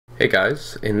Hey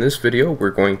guys, in this video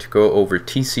we're going to go over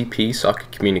TCP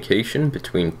socket communication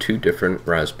between two different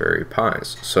Raspberry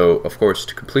Pis. So of course,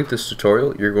 to complete this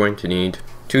tutorial you're going to need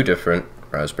two different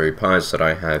Raspberry Pis that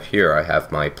I have here. I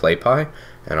have my PlayPi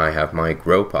and I have my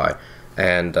GrowPi.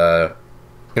 And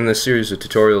in this series of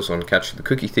tutorials on Catch the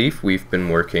Cookie Thief, we've been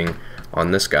working on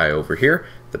this guy over here,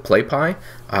 the PlayPi.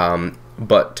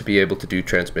 But to be able to do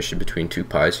transmission between two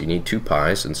Pis, you need two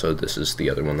Pis, and so this is the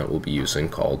other one that we'll be using,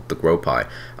 called the GrowPi.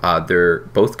 They're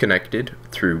both connected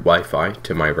through Wi-Fi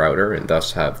to my router and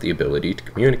thus have the ability to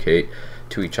communicate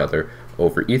to each other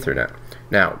over Ethernet.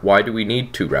 Now, why do we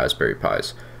need two Raspberry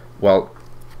Pis? Well,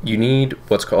 you need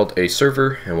what's called a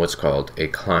server and what's called a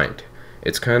client.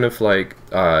 It's kind of like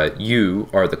you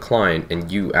are the client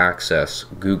and you access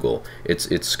Google.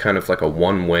 It's kind of like a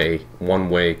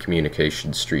one-way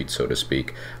communication street, so to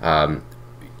speak.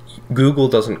 Google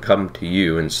doesn't come to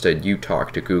you. Instead, you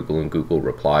talk to Google and Google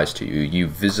replies to you. You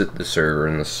visit the server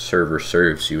and the server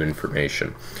serves you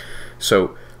information.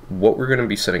 So what we're going to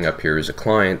be setting up here is a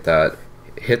client that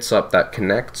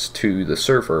connects to the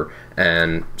server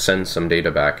and sends some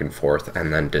data back and forth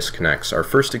and then disconnects. Our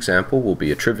first example will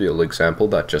be a trivial example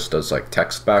that just does like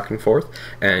text back and forth,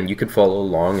 and you can follow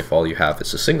along if all you have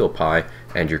is a single Pi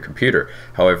and your computer.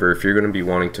 However, if you're going to be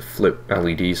wanting to flip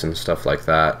LEDs and stuff like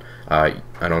that, I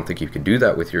don't think you can do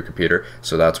that with your computer,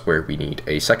 so that's where we need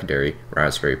a secondary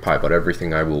Raspberry Pi, but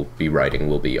everything I will be writing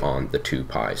will be on the two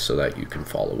Pis so that you can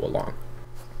follow along.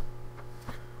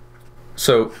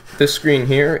 So this screen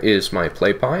here is my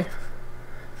PlayPi,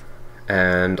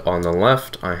 and on the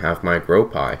left I have my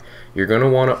GrowPi. You're going to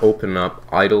want to open up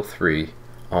idle 3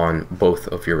 on both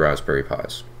of your Raspberry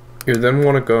Pis. You're then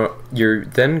going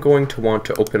to want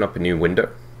to open up a new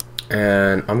window,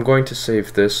 and I'm going to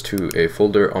save this to a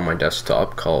folder on my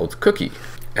desktop called Cookie,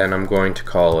 and I'm going to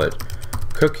call it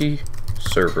cookie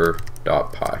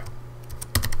server.py.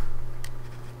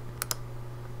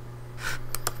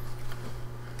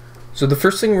 So the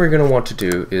first thing we're going to want to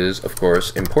do is, of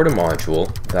course, import a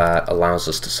module that allows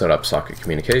us to set up socket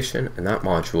communication, and that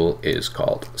module is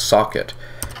called socket.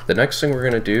 The next thing we're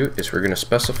going to do is we're going to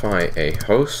specify a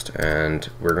host, and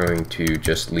we're going to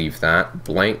just leave that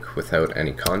blank without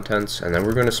any contents, and then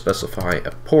we're going to specify a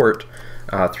port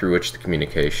through which the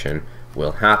communication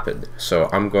will happen. So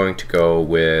I'm going to go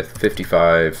with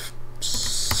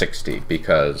 5560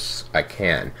 because I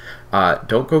can.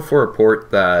 Don't go for a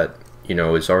port that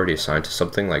is already assigned to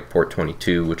something like port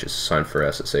 22, which is assigned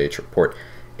for SSH, or port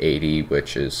 80,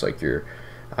 which is like your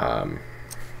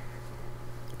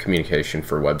communication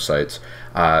for websites.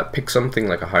 Pick something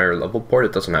like a higher level port.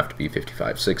 It doesn't have to be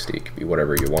 5560, it could be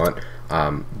whatever you want,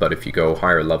 but if you go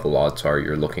higher level, odds are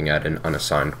you're looking at an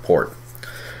unassigned port.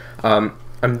 I'm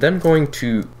then going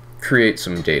to create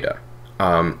some data.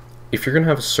 If you're going to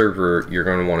have a server, you're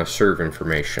going to want to serve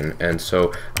information, and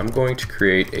so I'm going to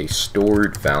create a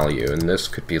stored value, and this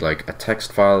could be like a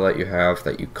text file that you have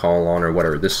that you call on or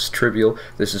whatever. This is trivial.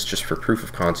 This is just for proof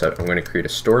of concept. I'm going to create a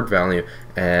stored value,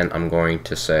 and I'm going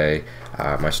to say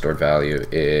my stored value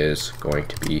is going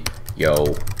to be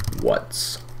yo,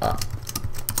 what's up.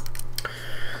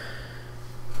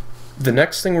 The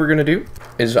next thing we're going to do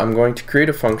is I'm going to create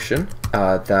a function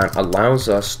that allows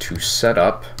us to set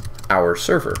up our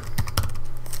server,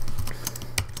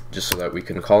 just so that we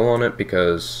can call on it,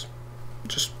 because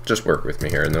just work with me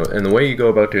here. And the way you go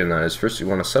about doing that is, first you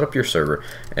want to set up your server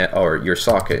or your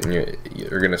socket, and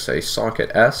you're going to say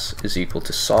socket s is equal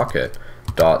to socket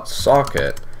dot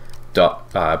socket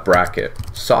dot bracket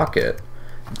socket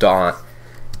dot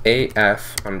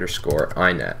af underscore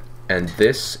inet, and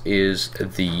this is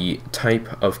the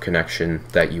type of connection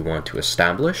that you want to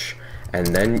establish.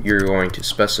 And then you're going to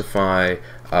specify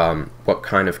what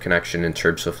kind of connection in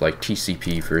terms of like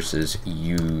TCP versus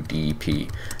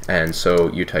UDP. And so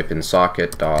you type in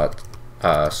socket dot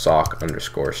sock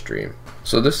underscore stream.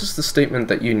 So this is the statement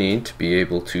that you need to be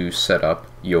able to set up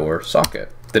your socket.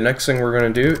 The next thing we're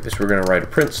going to do is we're going to write a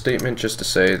print statement just to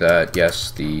say that yes,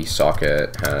 the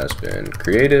socket has been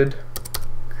created.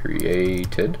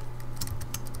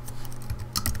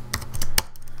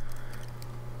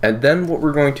 And then what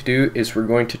we're going to do is we're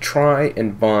going to try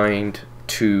and bind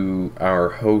to our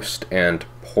host and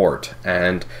port,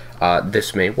 and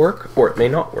this may work or it may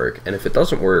not work, and if it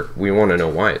doesn't work, we want to know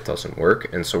why it doesn't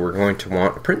work, and so we're going to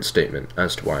want a print statement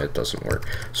as to why it doesn't work.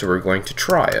 So we're going to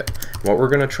try it. What we're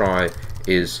going to try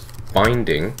is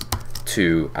binding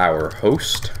to our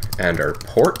host and our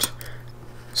port.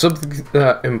 Something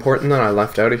important that I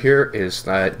left out of here is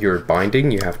that your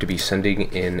binding, you have to be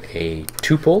sending in a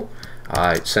tuple.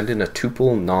 Send in a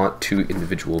tuple, not two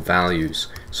individual values.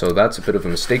 So that's a bit of a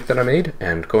mistake that I made,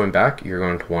 and going back, you're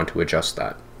going to want to adjust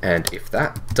that. And if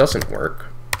that doesn't work,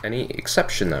 any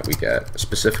exception that we get,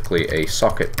 specifically a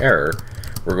socket error,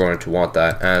 we're going to want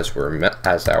that as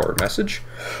our message,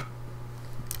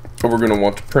 but we're going to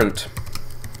want to print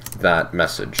that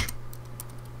message.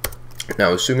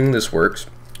 Now, assuming this works,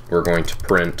 we're going to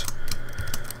print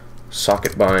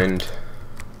socket bind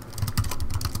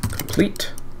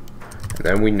complete, and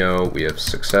then we know we have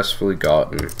successfully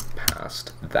gotten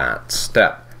past that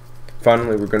step.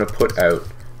 Finally, we're going to put out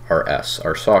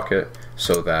our socket,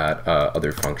 so that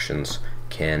other functions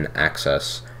can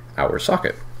access our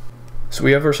socket. So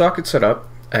we have our socket set up,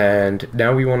 and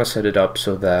now we want to set it up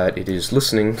so that it is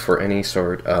listening for any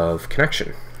sort of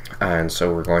connection. And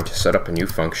so we're going to set up a new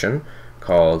function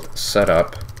called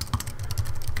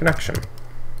setUpConnection.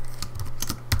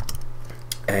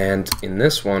 And in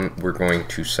this one, we're going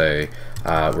to say,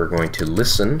 we're going to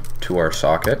listen to our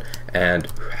socket, and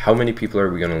how many people are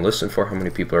we going to listen for? How many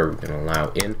people are we going to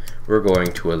allow in? We're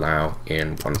going to allow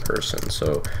in one person,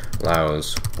 so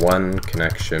allows one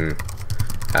connection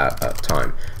at a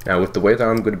time. Now, with the way that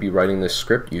I'm going to be writing this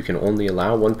script, you can only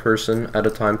allow one person at a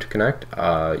time to connect.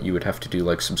 You would have to do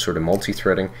like some sort of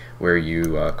multi-threading where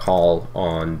you call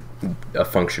on a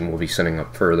function we'll be setting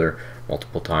up further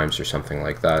multiple times or something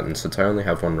like that. And since I only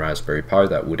have one Raspberry Pi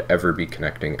that would ever be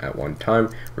connecting at one time,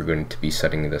 we're going to be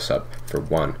setting this up for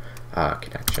one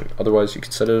connection. Otherwise, you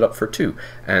could set it up for two.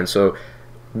 And so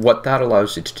what that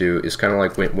allows you to do is kind of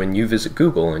like when you visit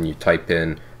Google and you type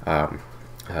in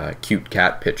cute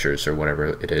cat pictures or whatever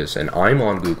it is, and I'm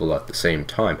on Google at the same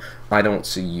time, I don't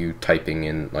see you typing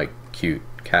in like cute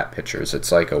cat pictures.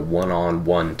 It's like a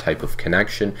one-on-one type of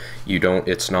connection.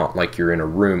 It's not like you're in a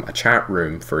room, a chat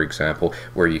room, for example,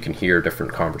 where you can hear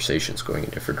different conversations going in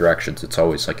different directions. It's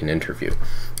always like an interview.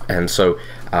 And so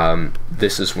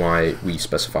this is why we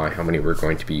specify how many we're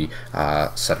going to be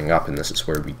setting up, and this is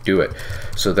where we do it.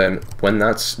 So then when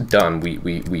that's done,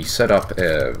 we set up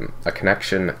a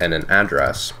connection and an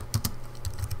address,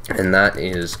 and that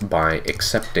is by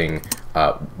accepting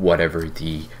whatever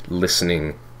the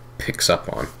listening picks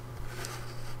up on.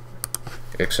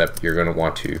 Except you're going to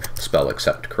want to spell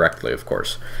accept correctly, of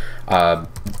course.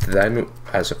 Then,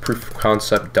 as a proof of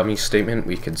concept dummy statement,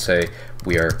 we could say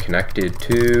we are connected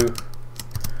to,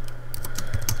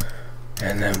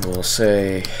 and then we'll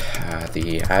say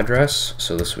the address.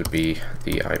 So this would be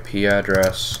the IP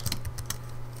address,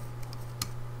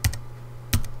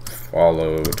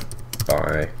 followed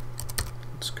by,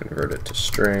 let's convert it to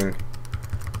string,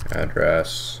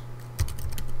 address.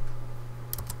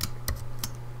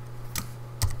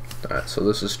 So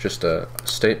this is just a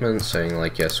statement saying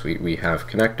like, yes, we have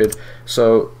connected,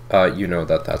 so you know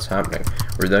that that's happening.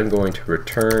 We're then going to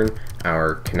return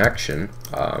our connection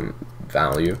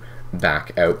value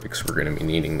back out because we're going to be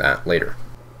needing that later.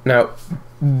 Now,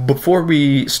 before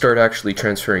we start actually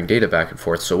transferring data back and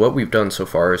forth, so what we've done so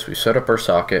far is we've set up our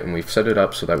socket and we've set it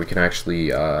up so that we can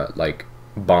actually like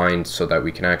bind, so that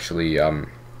we can actually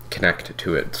connect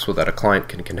to it, so that a client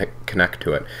can connect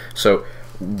to it. So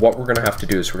what we're going to have to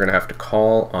do is we're going to have to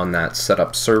call on that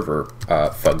setup server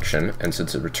function, and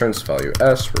since it returns the value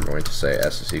s, we're going to say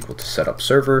s is equal to setup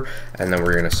server, and then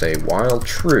we're going to say while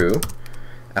true,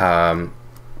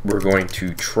 we're going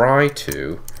to try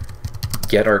to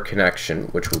get our connection,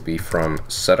 which will be from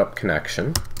setup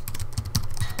connection.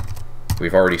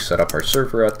 We've already set up our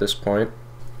server at this point,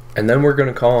 and then we're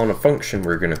going to call on a function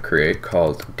we're going to create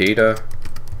called data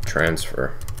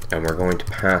transfer, and we're going to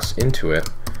pass into it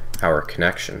our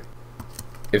connection.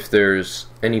 If there's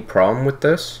any problem with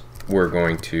this, we're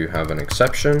going to have an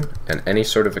exception, and any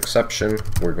sort of exception,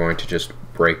 we're going to just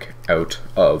break out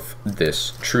of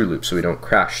this true loop so we don't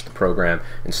crash the program.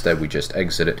 Instead, we just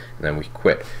exit it and then we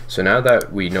quit. So now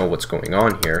that we know what's going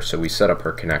on here, so we set up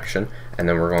our connection, and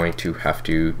then we're going to have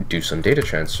to do some data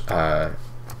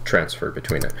transfer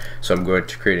between it. So I'm going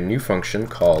to create a new function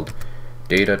called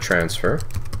data transfer,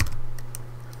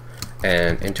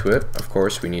 and into it, of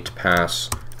course, we need to pass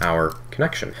our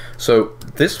connection. So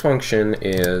this function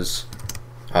is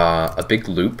a big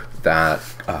loop that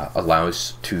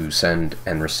allows to send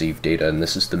and receive data, and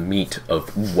this is the meat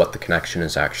of what the connection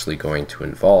is actually going to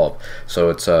involve. So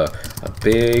it's a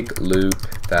big loop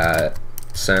that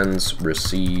sends,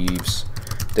 receives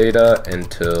data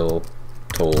until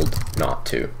told not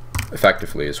to,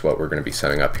 effectively is what we're going to be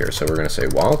setting up here. So we're going to say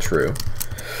while true,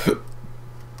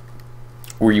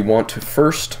 where you want to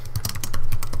first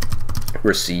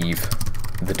receive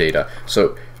the data.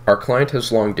 So our client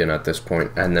has logged in at this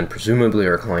point, and then presumably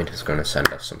our client is going to send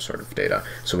us some sort of data.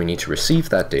 So we need to receive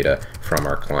that data from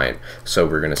our client. So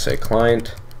we're going to say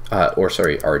client,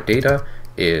 our data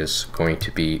is going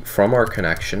to be from our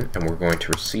connection, and we're going to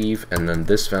receive, and then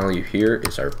this value here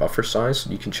is our buffer size.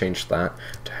 You can change that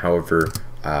to however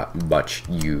much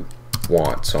you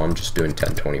want. So I'm just doing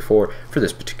 1024 for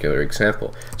this particular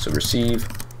example. So receive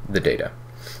the data.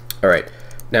 All right.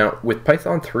 Now with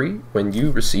Python 3, when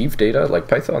you receive data, like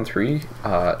Python 3,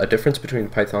 a difference between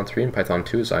Python 3 and Python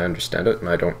 2, as I understand it, and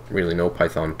I don't really know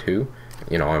Python 2,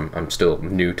 you know, I'm still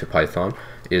new to Python,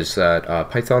 is that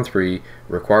Python 3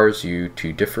 requires you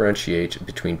to differentiate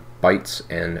between bytes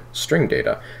and string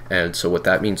data. And so what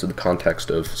that means in the context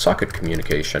of socket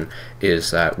communication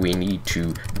is that we need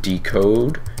to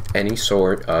decode any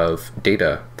sort of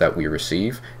data that we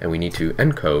receive, and we need to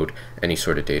encode any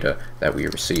sort of data that we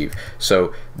receive.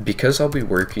 So because I'll be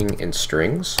working in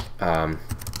strings, I'm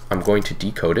going to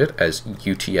decode it as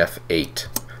UTF-8.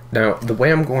 Now the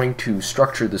way I'm going to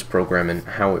structure this program and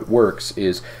how it works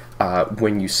is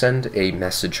when you send a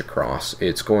message across,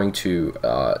 it's going to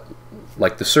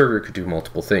like the server could do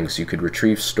multiple things. You could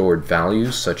retrieve stored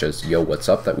values such as yo what's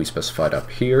up that we specified up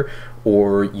here,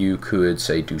 or you could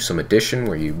say do some addition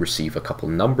where you receive a couple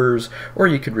numbers, or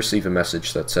you could receive a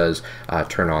message that says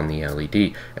turn on the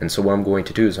LED. And so what I'm going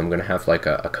to do is I'm going to have like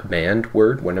a command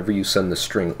word. Whenever you send the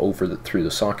string over through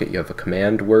the socket, you have a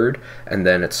command word, and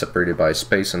then it's separated by a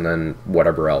space, and then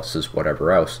whatever else is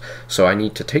whatever else. So I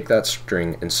need to take that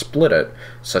string and split it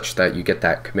such that you get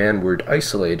that command word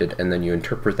isolated, and then you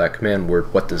interpret that command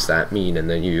word, what does that mean, and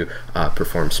then you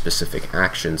perform specific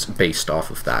actions based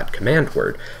off of that command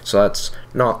word. So that's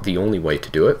not the only way to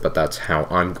do it, but that's how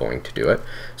I'm going to do it.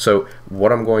 So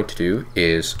what I'm going to do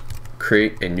is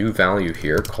create a new value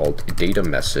here called data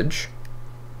message,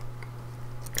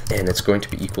 and it's going to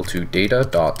be equal to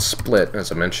data.split.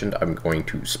 As I mentioned, I'm going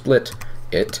to split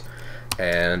it,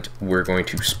 and we're going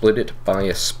to split it by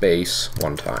a space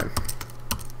one time.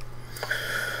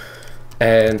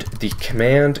 And the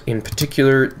command in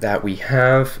particular that we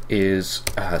have is,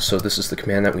 so this is the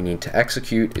command that we need to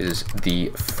execute, is the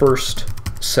first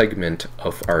segment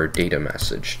of our data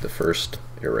message, the first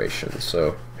iteration.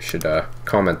 So I should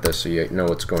comment this so you know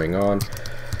what's going on.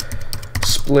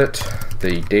 Split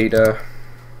the data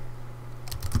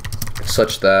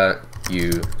such that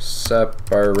you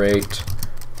separate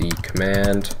the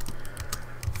command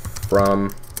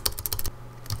from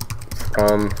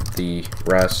the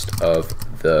rest of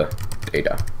the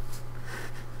data.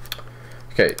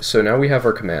 Okay, so now we have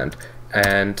our command,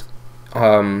 and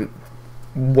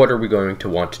what are we going to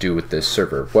want to do with this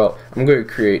server? Well, I'm going to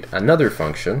create another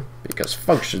function because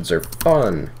functions are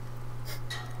fun,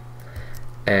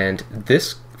 and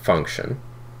this function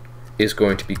is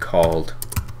going to be called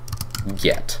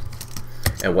get.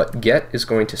 And what get is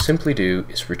going to simply do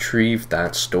is retrieve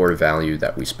that stored value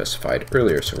that we specified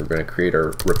earlier. So we're going to create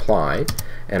our reply,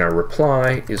 and our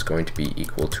reply is going to be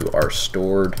equal to our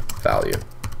stored value.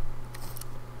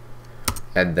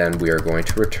 And then we are going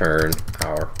to return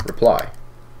our reply.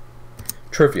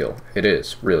 Trivial, it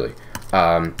is, really.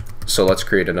 So let's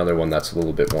create another one that's a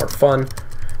little bit more fun.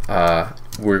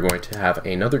 We're going to have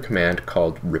another command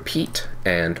called repeat,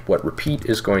 and what repeat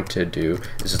is going to do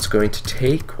is it's going to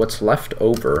take what's left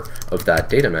over of that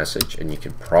data message, and you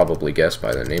can probably guess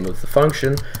by the name of the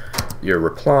function, your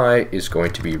reply is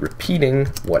going to be repeating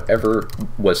whatever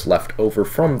was left over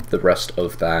from the rest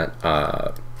of that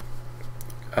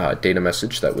data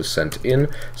message that was sent in.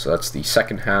 So that's the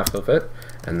second half of it,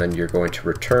 and then you're going to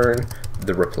return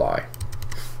the reply.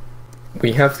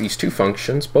 We have these two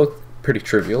functions, both pretty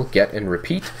trivial, get and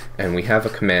repeat, and we have a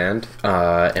command,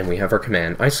 and we have our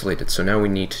command isolated. So now we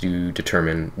need to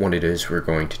determine what it is we're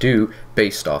going to do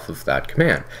based off of that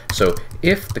command. So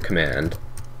if the command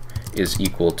is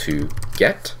equal to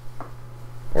get,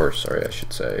 or sorry, I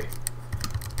should say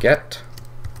get,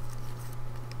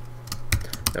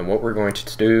 then what we're going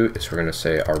to do is we're going to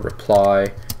say our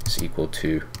reply is equal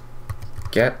to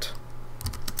get.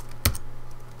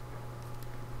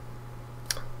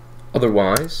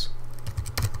 Otherwise,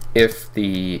 if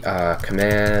the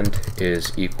command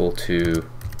is equal to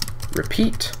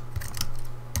repeat,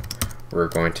 we're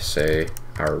going to say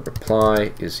our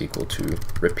reply is equal to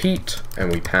repeat, and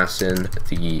we pass in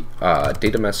the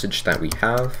data message that we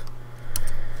have.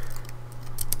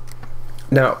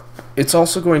 Now, it's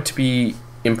also going to be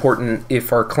important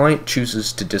if our client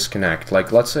chooses to disconnect.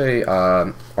 Like, let's say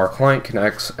our client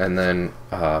connects and then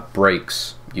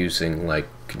breaks using like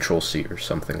Control-C or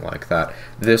something like that.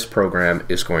 This program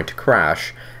is going to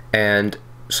crash, and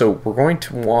so we're going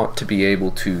to want to be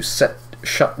able to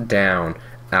shut down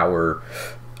our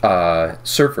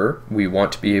server, we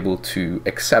want to be able to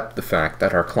accept the fact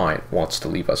that our client wants to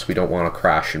leave us. We don't want to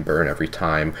crash and burn every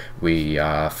time we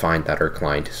find that our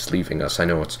client is leaving us. I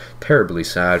know it's terribly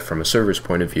sad from a server's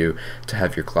point of view to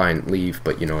have your client leave,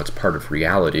 but you know, it's part of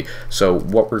reality. So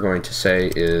what we're going to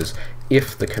say is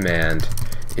if the command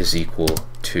is equal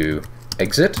to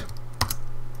exit,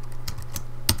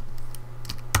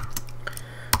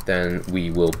 then we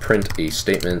will print a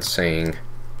statement saying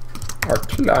our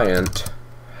client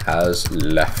has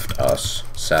left us,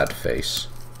 sad face.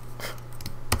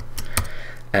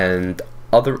 And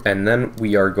then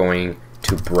we are going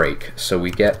to break. So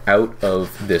we get out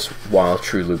of this while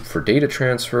true loop for data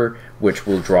transfer, which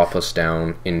will drop us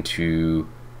down into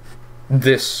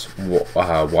this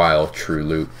while true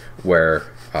loop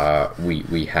where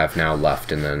we have now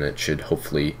left, and then it should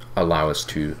hopefully allow us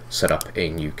to set up a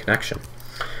new connection.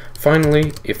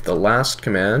 Finally, if the last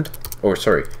command, or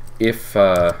sorry, if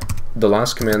the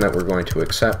last command that we're going to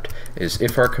accept is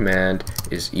if our command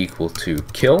is equal to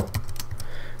kill,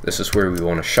 this is where we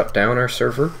want to shut down our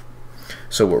server.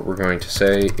 So what we're going to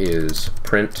say is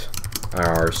print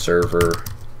our server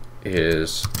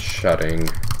is shutting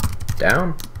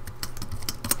down.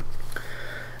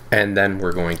 And then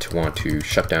we're going to want to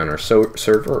shut down our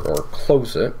server, or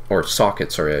close it, or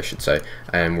socket, sorry, I should say.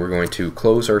 And we're going to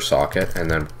close our socket,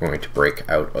 and then we're going to break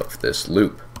out of this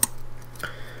loop.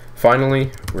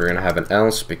 Finally, we're going to have an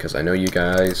else, because I know you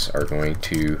guys are going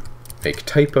to make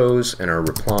typos, and our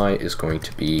reply is going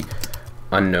to be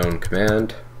unknown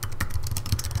command.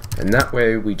 And that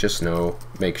way we just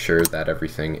make sure that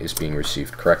everything is being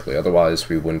received correctly. Otherwise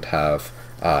we wouldn't have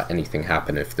anything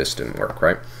happen if this didn't work,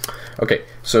 right? Okay,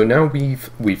 so now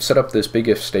we've set up this big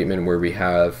if statement where we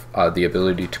have the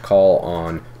ability to call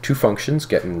on two functions,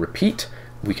 get and repeat.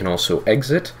 We can also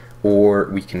exit, or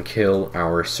we can kill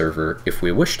our server if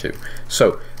we wish to.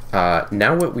 So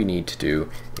now what we need to do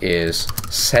is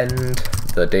send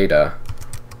the data,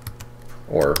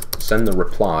 or send the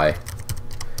reply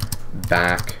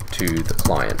back to the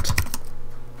client.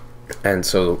 And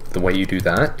so the way you do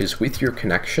that is with your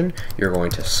connection, you're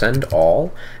going to send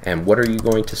all, and what are you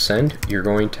going to send? You're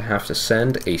going to have to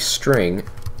send a string,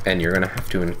 and you're going to have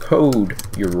to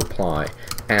encode your reply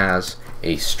as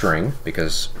a string,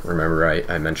 because remember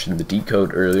I mentioned the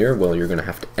decode earlier. Well, you're going to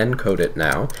have to encode it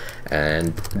now,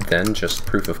 and then just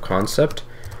proof of concept,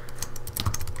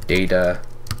 data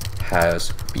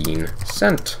has been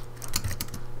sent.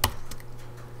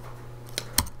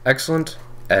 Excellent.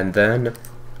 And then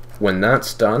when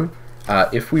that's done,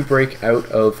 if we break out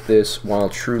of this while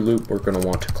true loop, we're going to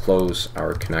want to close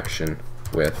our connection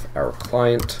with our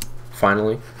client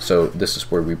finally. So this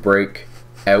is where we break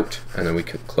out, and then we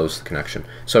could close the connection.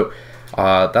 So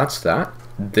that's that.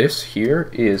 This here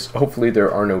is, hopefully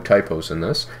there are no typos in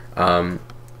this.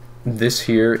 This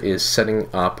here is setting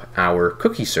up our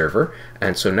cookie server,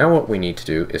 and so now what we need to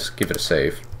do is give it a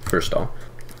save first off,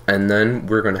 and then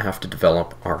we're going to have to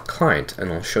develop our client,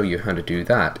 and I'll show you how to do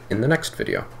that in the next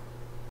video.